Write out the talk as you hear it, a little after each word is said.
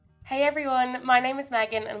Hey everyone, my name is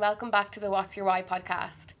Megan and welcome back to the What's Your Why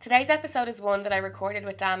podcast. Today's episode is one that I recorded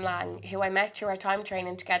with Dan Lang, who I met through our time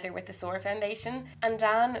training together with the SOAR Foundation. And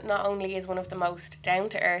Dan not only is one of the most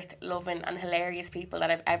down-to-earth, loving and hilarious people that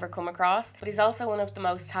I've ever come across, but he's also one of the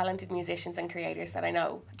most talented musicians and creators that I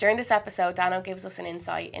know. During this episode, Dano gives us an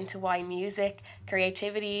insight into why music,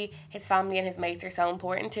 creativity, his family and his mates are so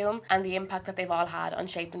important to him, and the impact that they've all had on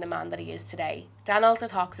shaping the man that he is today. Dan also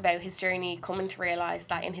talks about his journey coming to realise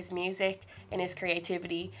that in his music, in his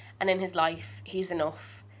creativity and in his life, he's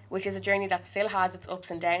enough, which is a journey that still has its ups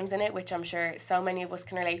and downs in it, which I'm sure so many of us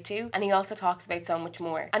can relate to. And he also talks about so much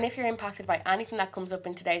more. And if you're impacted by anything that comes up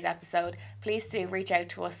in today's episode, please do reach out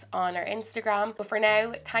to us on our Instagram. But for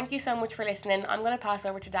now, thank you so much for listening. I'm going to pass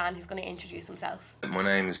over to Dan, who's going to introduce himself. My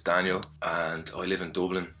name is Daniel and I live in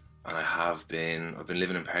Dublin, and I've been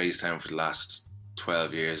living in Perrystown for the last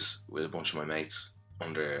 12 years with a bunch of my mates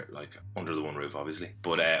under the one roof, obviously.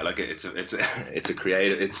 But it's a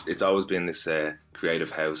creative. It's always been this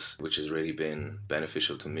creative house, which has really been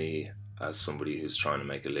beneficial to me as somebody who's trying to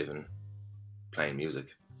make a living playing music.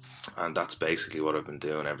 And that's basically what I've been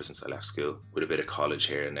doing ever since I left school, with a bit of college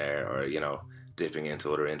here and there, or dipping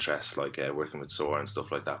into other interests like working with SOAR and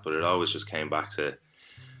stuff like that. But it always just came back to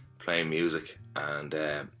playing music, and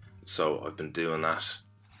so I've been doing that.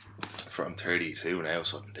 I'm 32 now,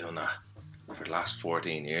 so I've been doing that for the last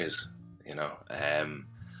 14 years,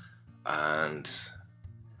 and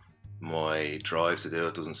my drive to do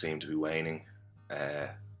it doesn't seem to be waning.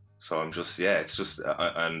 So I'm just,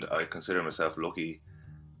 and I consider myself lucky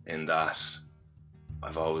in that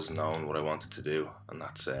I've always known what I wanted to do, and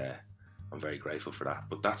that's, I'm very grateful for that.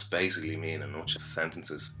 But that's basically me in a nutshell.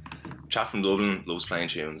 Sentences. Chap from Dublin, loves playing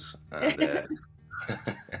tunes, and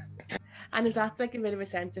And if that's like a bit of a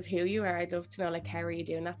sense of who you are, I'd love to know, how are you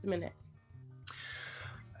doing at the minute?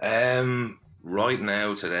 Right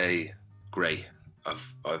now, today, great.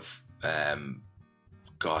 I've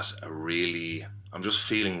got I'm just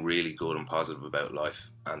feeling really good and positive about life,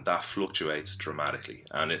 and that fluctuates dramatically,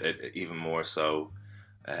 and it even more so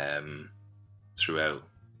throughout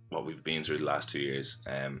what we've been through the last 2 years.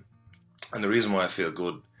 And the reason why I feel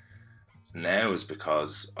good now is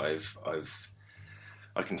because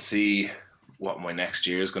I can see what my next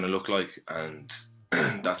year is going to look like, and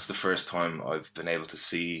that's the first time I've been able to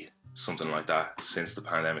see something like that since the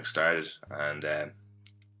pandemic started, and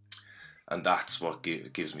that's what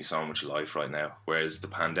gives me so much life right now. Whereas the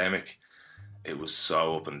pandemic, it was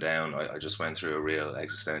so up and down. I just went through a real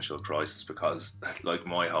existential crisis because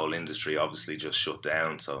my whole industry obviously just shut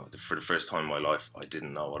down. So for the first time in my life, I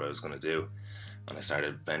didn't know what I was going to do, and I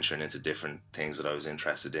started venturing into different things that I was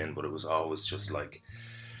interested in, but it was always just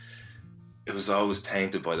it was always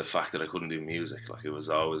tainted by the fact that I couldn't do music. It was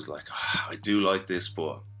always I do like this,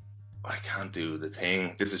 but I can't do the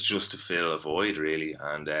thing. This is just to fill a void, really.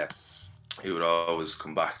 And it would always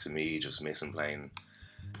come back to me just missing playing,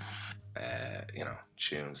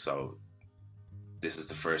 tunes. So this is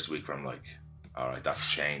the first week where I'm like, all right,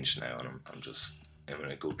 that's changed now, and I'm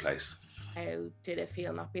in a good place. How did it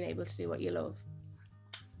feel not being able to do what you love?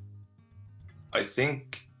 I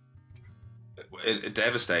think it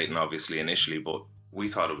devastating, obviously, initially, but we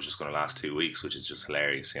thought it was just going to last 2 weeks, which is just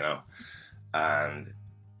hilarious, And I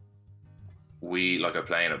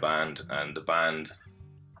play in a band, and the band,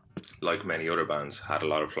 like many other bands, had a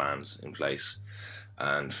lot of plans in place.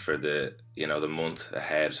 And for the month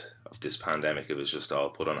ahead of this pandemic, it was just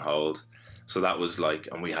all put on hold. So that was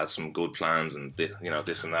and we had some good plans and,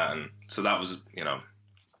 this and that. And so that was,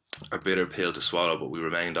 a bitter pill to swallow, but we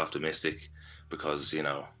remained optimistic because,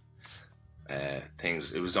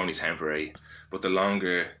 it was only temporary. But the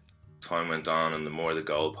longer time went on and the more the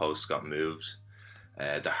goalposts got moved,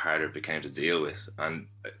 the harder it became to deal with. And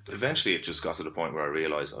eventually it just got to the point where I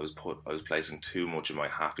realised I was placing too much of my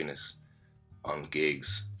happiness on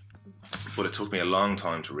gigs. But it took me a long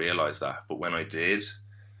time to realise that. But when I did,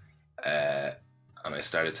 and I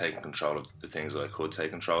started taking control of the things that I could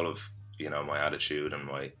take control of, my attitude and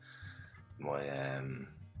my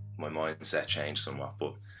mindset changed somewhat.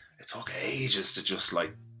 But it took ages to just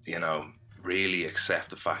really accept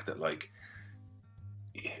the fact that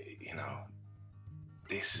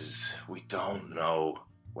we don't know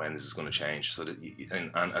when this is going to change. So that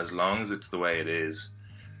and as long as it's the way it is,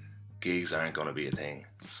 gigs aren't going to be a thing.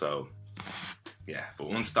 So yeah, but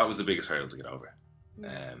once that was the biggest hurdle to get over.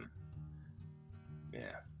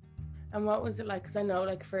 And what was it like? Because I know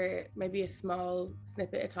for maybe a small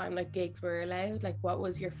snippet of time, gigs were allowed. What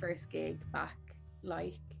was your first gig back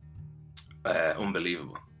like?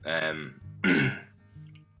 Unbelievable. I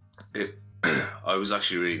was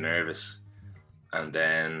actually really nervous, and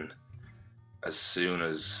then as soon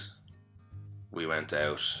as we went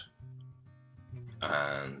out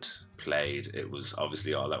and played, it was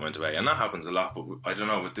obviously all that went away. And that happens a lot, but I don't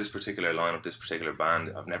know, with this particular lineup, this particular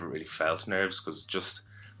band, I've never really felt nerves, because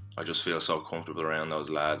I just feel so comfortable around those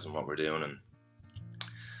lads and what we're doing, and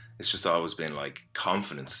it's just always been like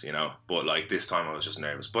confidence, you know. But like this time I was just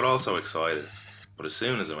nervous, but also excited. But as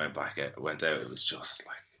soon as I went out, it was just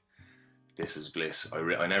like, this is bliss.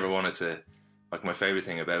 I never wanted to, like, my favourite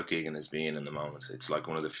thing about gigging is being in the moment. It's like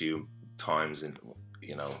one of the few times in,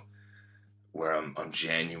 you know, where I'm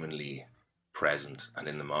genuinely present and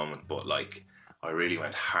in the moment. But like, I really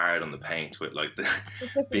went hard on the paint with like the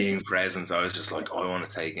being present. I was just like, oh, I want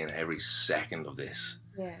to take in every second of this.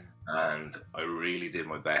 Yeah. And I really did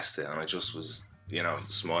my best to, and I just was, you know,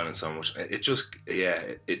 smiling so much. It just, yeah,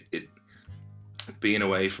 it being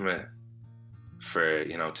away from it for,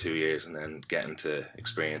 you know, 2 years and then getting to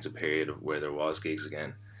experience a period where there was gigs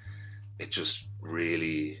again, it just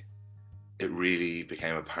really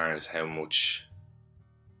became apparent how much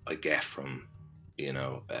I get from, you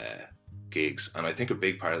know, gigs. And I think a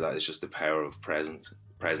big part of that is just the power of presence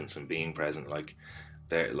and being present. Like,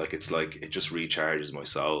 there, like, it's like it just recharges my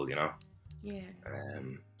soul, you know. Yeah.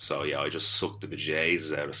 So yeah, I just sucked the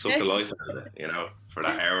bejesus out. I sucked the life out of it, you know, for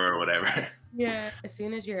that hour or whatever. Yeah. As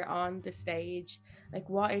soon as you're on the stage, like,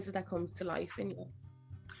 what is it that comes to life in you?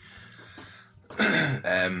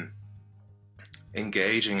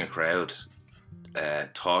 Engaging a crowd,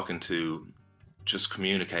 talking to, just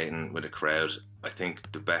communicating with a crowd. I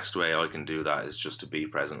think the best way I can do that is just to be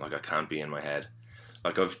present. Like, I can't be in my head.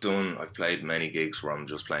 Like, I've played many gigs where I'm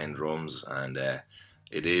just playing drums, and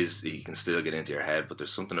you can still get into your head, but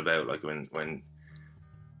there's something about, like, when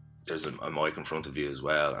there's a mic in front of you as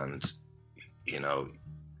well, and, you know,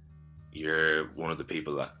 you're one of the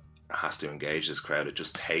people that has to engage this crowd, it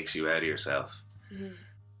just takes you out of yourself. Mm-hmm.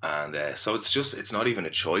 And so it's not even a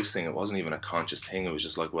choice thing. It wasn't even a conscious thing. It was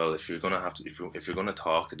just like, well, if you're gonna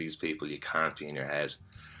talk to these people, you can't be in your head.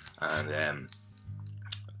 And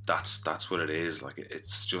that's what it is. Like,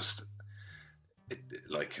 it's just,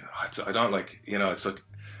 I don't, like, you know, it's like,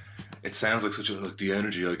 it sounds like such a, like, the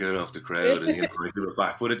energy I get off the crowd, and, you know, I give it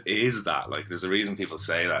back. But it is that, like, there's a reason people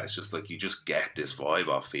say that. It's just like, you just get this vibe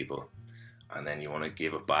off people, and then you want to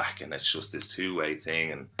give it back, and it's just this two-way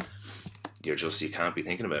thing, and you can't be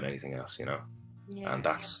thinking about anything else, you know. Yeah. And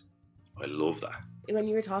I love that. When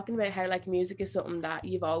you were talking about how, like, music is something that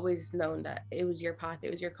you've always known that it was your path,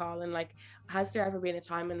 it was your calling, like, has there ever been a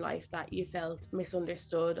time in life that you felt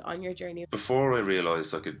misunderstood on your journey? Before I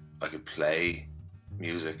realised I could play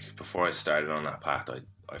music, before I started on that path,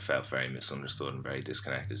 I felt very misunderstood and very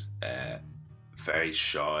disconnected, very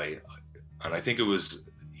shy. And I think it was,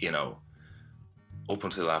 you know, up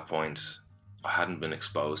until that point, I hadn't been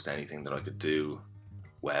exposed to anything that I could do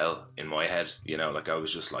well in my head, you know. Like, I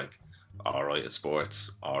was just like, all right at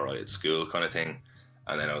sports, all right at school kind of thing.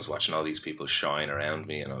 And then I was watching all these people shine around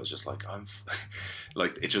me, and I was just like,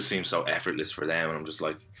 like, it just seems so effortless for them. And I'm just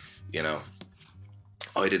like, you know,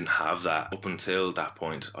 I didn't have that. Up until that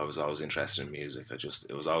point, I was always interested in music.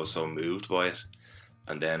 It was always so moved by it.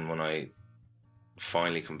 And then when I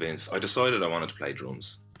finally I decided I wanted to play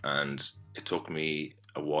drums, and it took me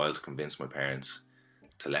a while to convince my parents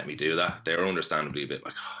to let me do that. They were understandably a bit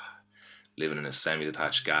like, living in a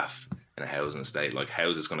semi-detached gaff in a housing estate, like,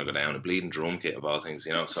 how's this going to go down? A bleeding drum kit of all things,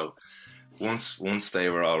 you know. So once they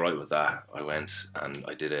were all right with that, I went and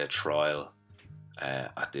I did a trial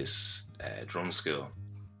at this drum school,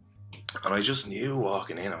 and I just knew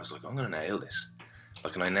walking in, I was like, I'm going to nail this.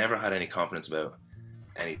 Like, and I never had any confidence about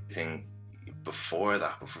anything before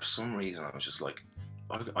that, but for some reason I was just like,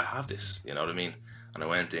 I have this, you know what I mean? And I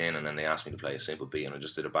went in, and then they asked me to play a simple beat, and I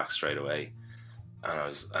just did it back straight away.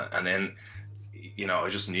 And then, you know, I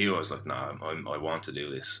just knew, I was like, nah, I want to do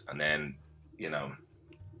this. And then, you know,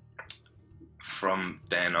 from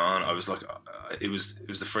then on, I was like, it was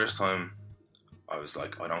the first time I was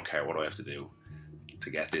like, I don't care what I have to do to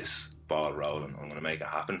get this ball rolling. I'm going to make it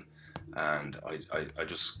happen. And I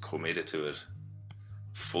just committed to it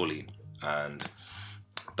fully. And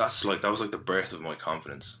that was like the birth of my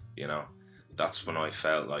confidence, you know. That's when I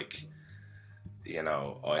felt like, you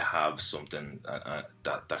know, I have something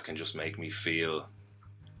that can just make me feel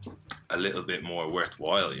a little bit more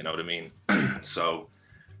worthwhile, you know what I mean? So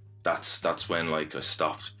that's when, like, I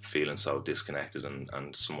stopped feeling so disconnected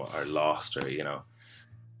and somewhat, or lost, or, you know,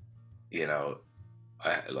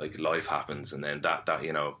 like, life happens, and then that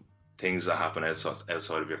you know, things that happen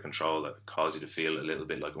outside of your control that cause you to feel a little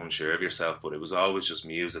bit like unsure of yourself. But it was always just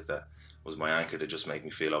music that was my anchor to just make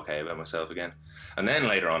me feel okay about myself again. And then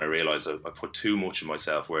later on I realised that I put too much of my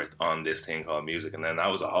self-worth on this thing called music, and then that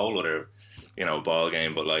was a whole other, ball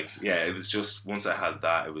game. But like, yeah, it was just, once I had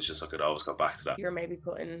that, it was just I could always go back to that. You're maybe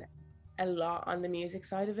putting a lot on the music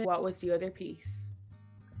side of it. What was the other piece?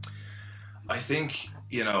 I think,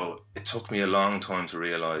 it took me a long time to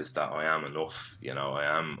realise that I am enough. I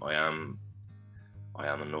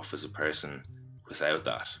am enough as a person without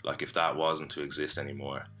that. Like, if that wasn't to exist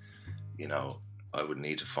anymore, I would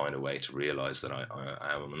need to find a way to realise that I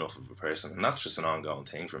am enough of a person. And that's just an ongoing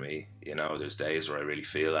thing for me. There's days where I really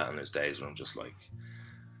feel that, and there's days where I'm just like,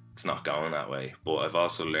 it's not going that way. But I've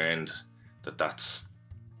also learned that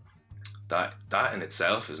in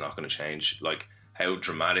itself is not going to change. Like, how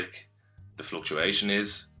dramatic the fluctuation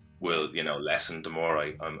is will, lessen the more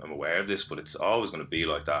I'm aware of this, but it's always going to be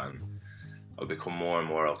like that, and I'll become more and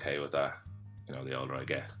more okay with that, the older I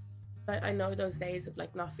get. I know those days of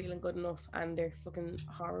like not feeling good enough and they're fucking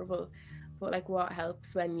horrible, but like, what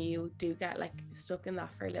helps when you do get like stuck in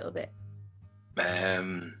that for a little bit?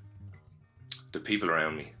 The people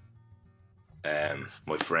around me,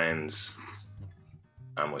 my friends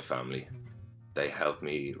and my family, they help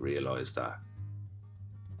me realise that,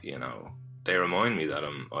 they remind me that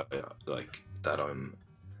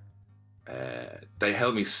they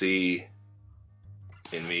help me see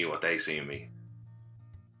in me what they see in me.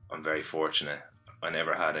 I'm very fortunate. I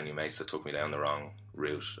never had any mates that took me down the wrong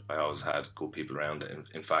route. I always had good people around that,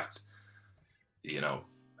 in fact,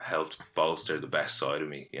 helped bolster the best side of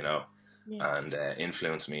me, and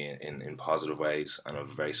influenced me in positive ways. And I have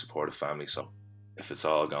a very supportive family, so if it's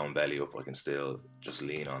all going belly up, I can still just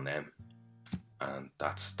lean on them. And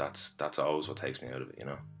that's always what takes me out of it,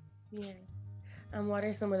 Yeah. And what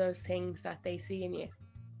are some of those things that they see in you?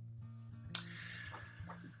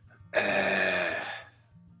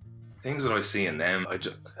 Things that I see in them,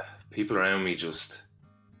 people around me, just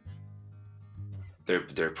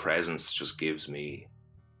their presence just gives me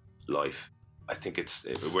life. I think it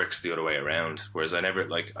works the other way around. Whereas I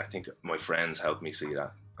think my friends help me see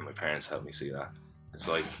that, and my parents help me see that. It's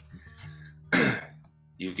like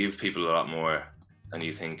you give people a lot more than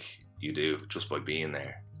you think you do just by being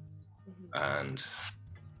there. And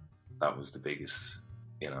that was the biggest,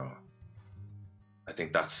 I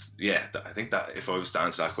think that's, I think that if I was to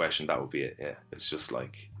answer that question, that would be it. Yeah, it's just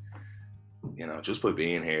like, just by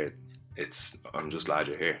being here, I'm just glad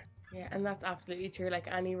you're here. Yeah, and that's absolutely true. Like,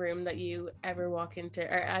 any room that you ever walk into,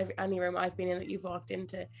 or any room I've been in that you've walked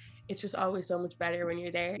into, it's just always so much better when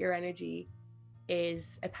you're there. Your energy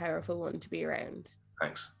is a powerful one to be around.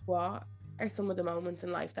 Thanks. What are some of the moments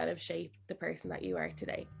in life that have shaped the person that you are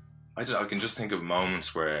today? I can just think of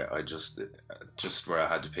moments where I just where I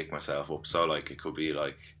had to pick myself up. So like, it could be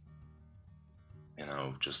like,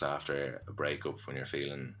 just after a breakup when you're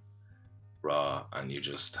feeling raw and you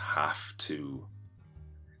just have to,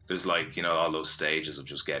 there's like, all those stages of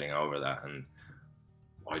just getting over that, and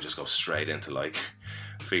I just go straight into like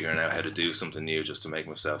figuring out how to do something new just to make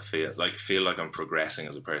myself feel like I'm progressing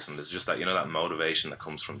as a person. There's just that, that motivation that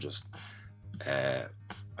comes from just a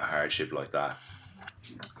hardship like that.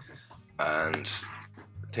 And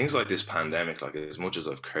things like this pandemic, like, as much as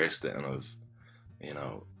I've cursed it and I've,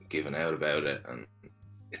 given out about it, and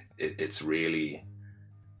it's really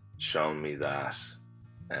shown me that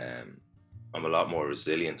I'm a lot more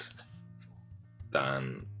resilient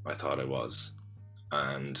than I thought I was.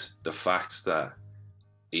 And the fact that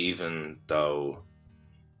even though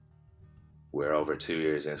we're over 2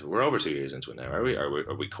 years into it now, are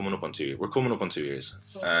we coming up on 2 years? We're coming up on 2 years,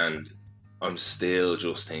 and I'm still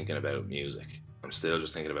just thinking about music. I'm still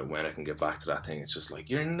just thinking about when I can get back to that thing. It's just like,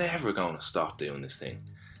 you're never going to stop doing this thing.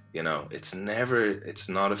 It's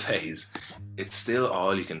not a phase. It's still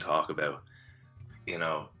all you can talk about.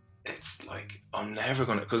 It's like, I'm never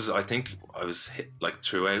going to, because I think I was hit, like,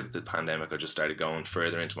 throughout the pandemic, I just started going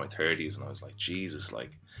further into my 30s, and I was like, Jesus,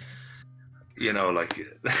 like, like,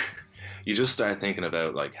 you just start thinking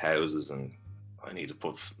about like houses, and I need to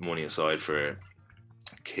put money aside for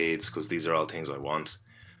kids because these are all things I want,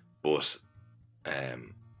 but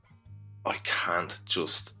I can't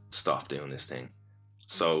just stop doing this thing.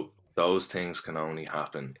 So those things can only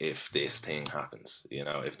happen if this thing happens,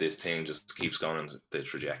 if this thing just keeps going on the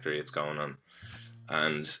trajectory it's going on.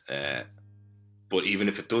 And but even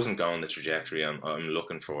if it doesn't go on the trajectory I'm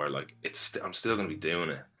looking for, like, I'm still going to be doing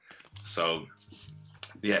it. So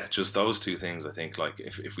yeah, just those two things. I think, like,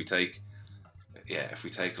 if we take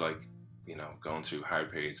like, going through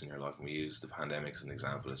hard periods in your life, and we use the pandemic as an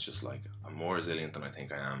example, it's just like, I'm more resilient than I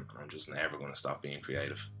think I am, and I'm just never going to stop being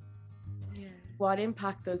creative. Yeah. What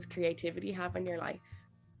impact does creativity have on your life?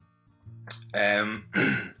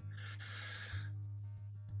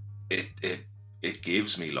 it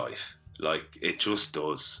gives me life. Like, it just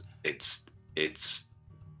does. It's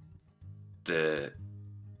the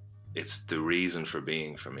it's the reason for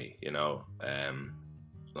being for me, you know.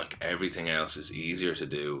 Like, everything else is easier to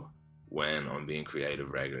do when I'm being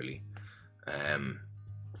creative regularly.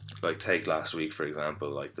 Like, take last week for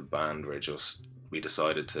example. Like, the band we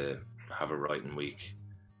decided to have a writing week,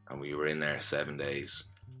 and we were in there 7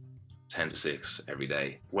 days, 10 to 6 every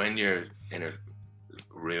day. When you're in a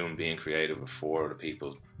room being creative with 4 other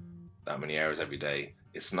people that many hours every day,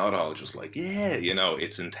 it's not all just like, yeah, you know,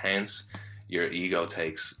 it's intense. Your ego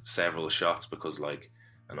takes several shots because, like,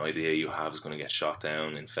 an idea you have is going to get shot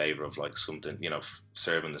down in favor of, like, something, you know,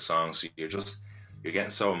 serving the song. So you're getting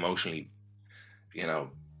so emotionally, you know,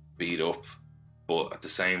 beat up, but at the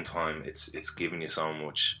same time it's giving you so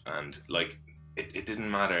much. And, like, it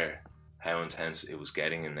didn't matter how intense it was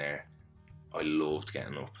getting in there. I loved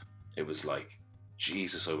getting up. It was like,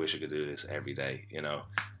 Jesus, I wish I could do this every day, you know.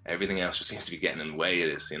 Everything else just seems to be getting in the way of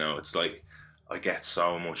this, you know. It's like, I get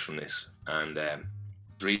so much from this, and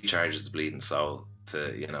recharges the bleeding soul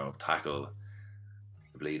to, you know, tackle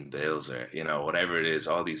the bleeding bills, or, you know, whatever it is,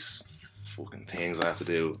 all these fucking things I have to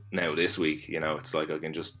do now this week, you know. It's like I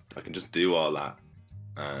can just do all that,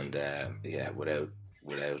 and yeah, without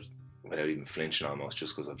even flinching, almost,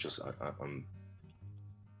 just because I've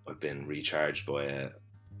been recharged by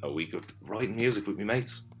a week of writing music with my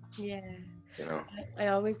mates. Yeah. You know, I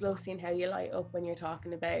always love seeing how you light up when you're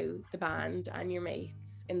talking about the band and your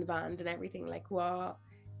mates in the band and everything. Like, what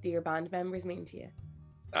do your band members mean to you?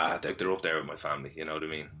 They're up there with my family, you know what I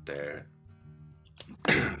mean? They're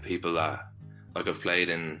people that, like, I've played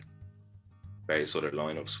in various other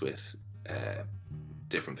lineups with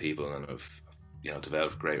different people, and I've, you know,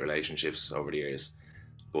 developed great relationships over the years.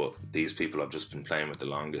 But these people I've just been playing with the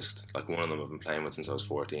longest. Like, one of them I've been playing with since I was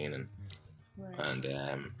 14, and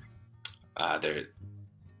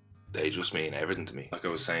they just mean everything to me. Like I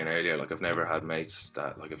was saying earlier, like, I've never had mates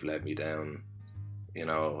that, like, have led me down, you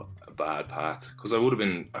know, a bad path, because I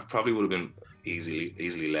probably would have been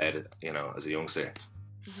easily led, you know, as a youngster.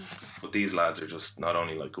 But these lads are just not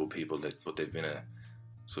only, like, good people, but they've been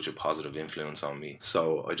such a positive influence on me.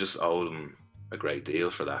 So I just owe them a great deal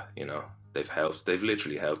for that, you know. They've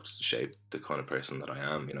literally helped shape the kind of person that I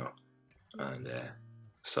am, you know. And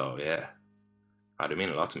so yeah, they mean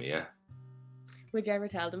a lot to me. Yeah. Would you ever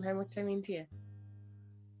tell them how much they mean to you?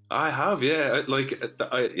 I have, yeah. Like,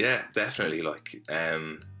 yeah, definitely. Like,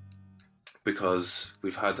 because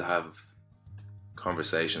we've had to have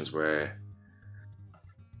conversations where,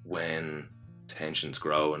 when tensions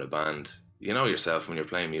grow in a band, you know yourself, when you're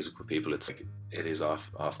playing music with people, it's like, it is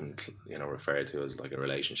often, you know, referred to as like a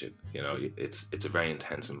relationship. You know, it's a very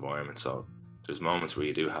intense environment. So there's moments where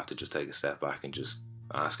you do have to just take a step back and just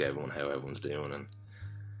ask everyone how everyone's doing, and,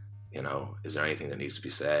 you know, is there anything that needs to be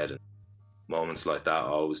said? And moments like that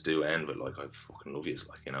always do end with, like, I fucking love you,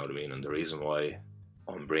 like, you know what I mean? And the reason why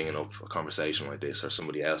I'm bringing up a conversation like this, or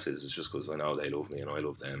somebody else's, is just because I know they love me and I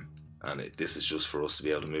love them, and this is just for us to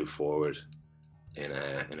be able to move forward in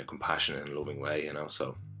a compassionate and loving way, you know.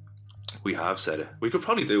 So we have said it. We could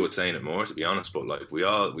probably do with saying it more, to be honest, but, like,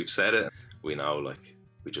 we've said it. We know, like,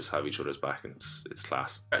 we just have each other's back, and it's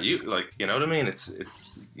class. You, like, you know what I mean?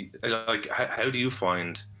 It's like, how do you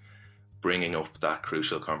find bringing up that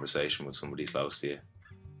crucial conversation with somebody close to you?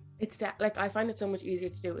 It's like, I find it so much easier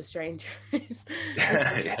to do it with strangers.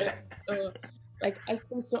 Yeah. Like,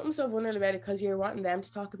 there's something so vulnerable about it, because you're wanting them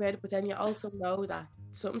to talk about it, but then you also know that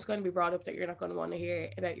something's going to be brought up that you're not going to want to hear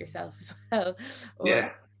about yourself as well. Or, Yeah.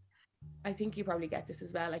 I think you probably get this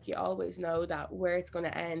as well. Like, you always know that where it's going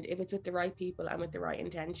to end, if it's with the right people and with the right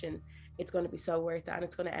intention, it's going to be so worth it, and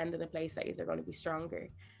it's going to end in a place that are going to be stronger.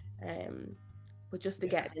 But just to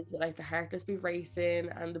get into, like, the heart just be racing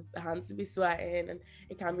and the hands to be sweating, and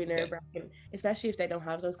it can be nerve-wracking, especially if they don't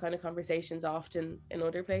have those kind of conversations often in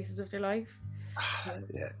other places of their life.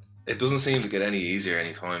 Yeah. It doesn't seem to get any easier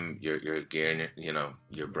anytime you're gearing, you know,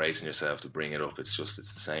 you're bracing yourself to bring it up. It's the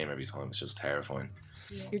same every time. It's just terrifying.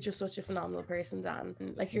 Yeah. You're just such a phenomenal person, Dan.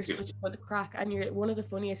 Like, you're such a good crack, and you're one of the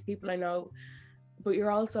funniest people I know, but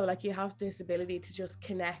you're also, like, you have this ability to just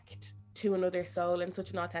connect to another soul in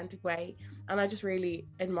such an authentic way, and I just really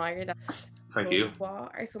admire that. Thank you.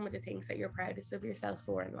 What are some of the things that you're proudest of yourself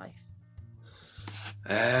for in life?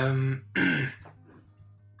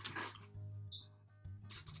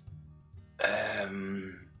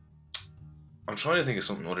 I'm trying to think of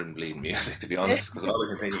something other than bleeding music, to be honest, because all I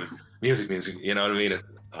can think of is music, you know what I mean?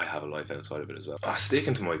 I have a life outside of it as well.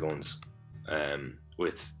 Sticking to my guns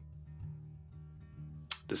with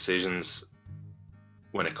decisions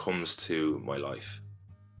when it comes to my life,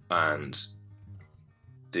 and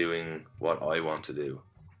doing what I want to do.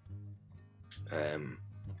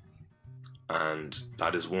 And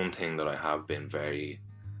that is one thing that I have been very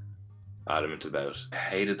adamant about. I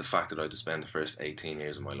hated the fact that I had to spend the first 18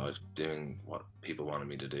 years of my life doing what people wanted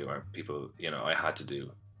me to do, or people, I had to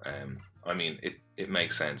do. I mean, it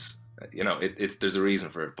makes sense. It's there's a reason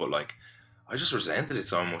for it, but like, I just resented it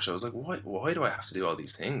so much. I was like, why do I have to do all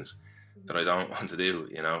these things that I don't want to do,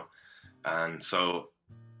 And so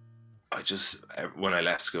I just, when I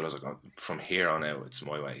left school, I was like, from here on out, it's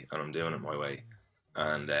my way, and I'm doing it my way.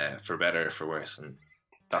 And for better, for worse. And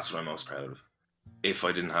that's what I'm most proud of. If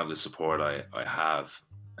I didn't have the support I have,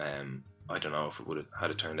 I don't know if it would have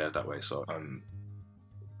had it turned out that way. So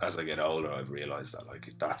as I get older, I've realised that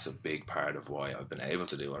like that's a big part of why I've been able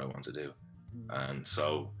to do what I want to do. And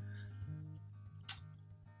so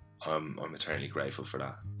I'm eternally grateful for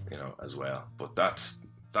that, as well. But that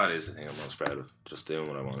is the thing I'm most proud of, just doing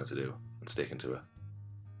what I wanted to do and sticking to it.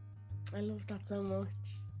 I love that so much.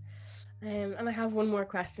 And I have one more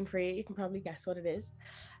question for you. You can probably guess what it is.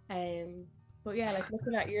 But yeah, like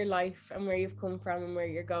looking at your life and where you've come from and where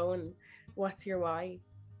you're going, what's your why?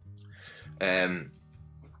 I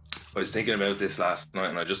was thinking about this last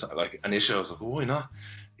night, and I just like initially I was like, why not?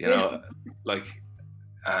 Like,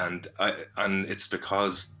 and it's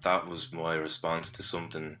because that was my response to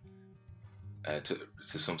something, to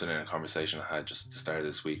something in a conversation I had just at the start of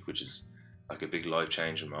this week, which is like a big life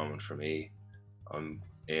changing moment for me. And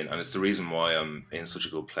it's the reason why I'm in such a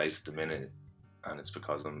good place at the minute, and it's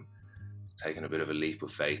because I'm taking a bit of a leap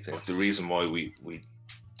of faith. And the reason why we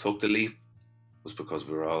took the leap was because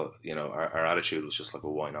we were all, our attitude was just like,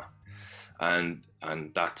 well, why not? And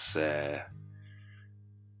that's and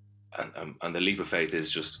the leap of faith is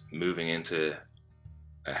just moving into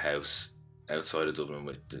a house outside of Dublin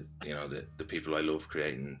with the people I love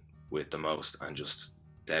creating with the most, and just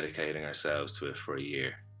dedicating ourselves to it for a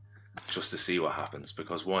year, just to see what happens.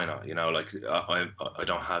 Because why not? Like I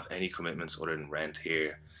don't have any commitments other than rent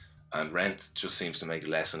here, and rent just seems to make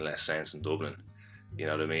less and less sense in Dublin. You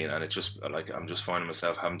know what I mean? And it just like I'm just finding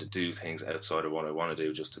myself having to do things outside of what I want to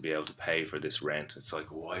do just to be able to pay for this rent. It's like,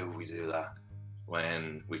 why would we do that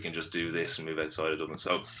when we can just do this and move outside of Dublin?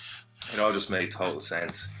 So it all just made total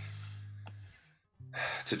sense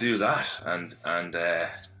to do that, and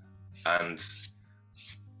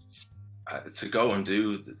to go and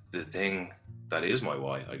do the thing that is my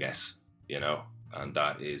why, I guess, and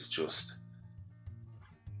that is just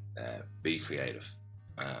be creative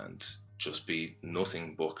and just be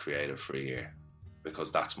nothing but creative for a year,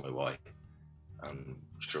 because that's my why. And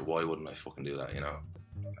sure, why wouldn't I fucking do that?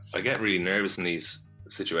 I get really nervous in these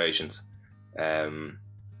situations,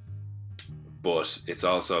 but it's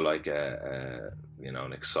also like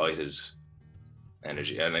an excited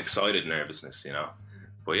energy, an excited nervousness,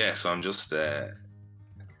 But yeah, so I'm just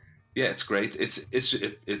it's great.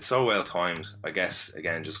 It's so well timed, I guess.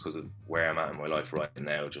 Again, just because of where I'm at in my life right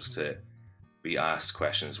now, just to be asked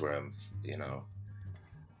questions where I'm,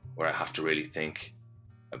 where I have to really think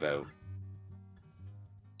about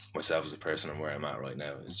myself as a person and where I'm at right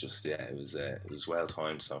now. It's just it was well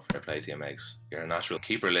timed. So fair play to you, Megs. You're a natural.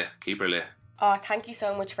 Keep her lit. Oh, thank you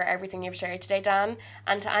so much for everything you've shared today, Dan.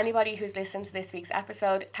 And to anybody who's listened to this week's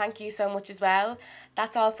episode, thank you so much as well.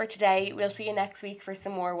 That's all for today. We'll see you next week for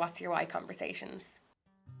some more What's Your Why conversations.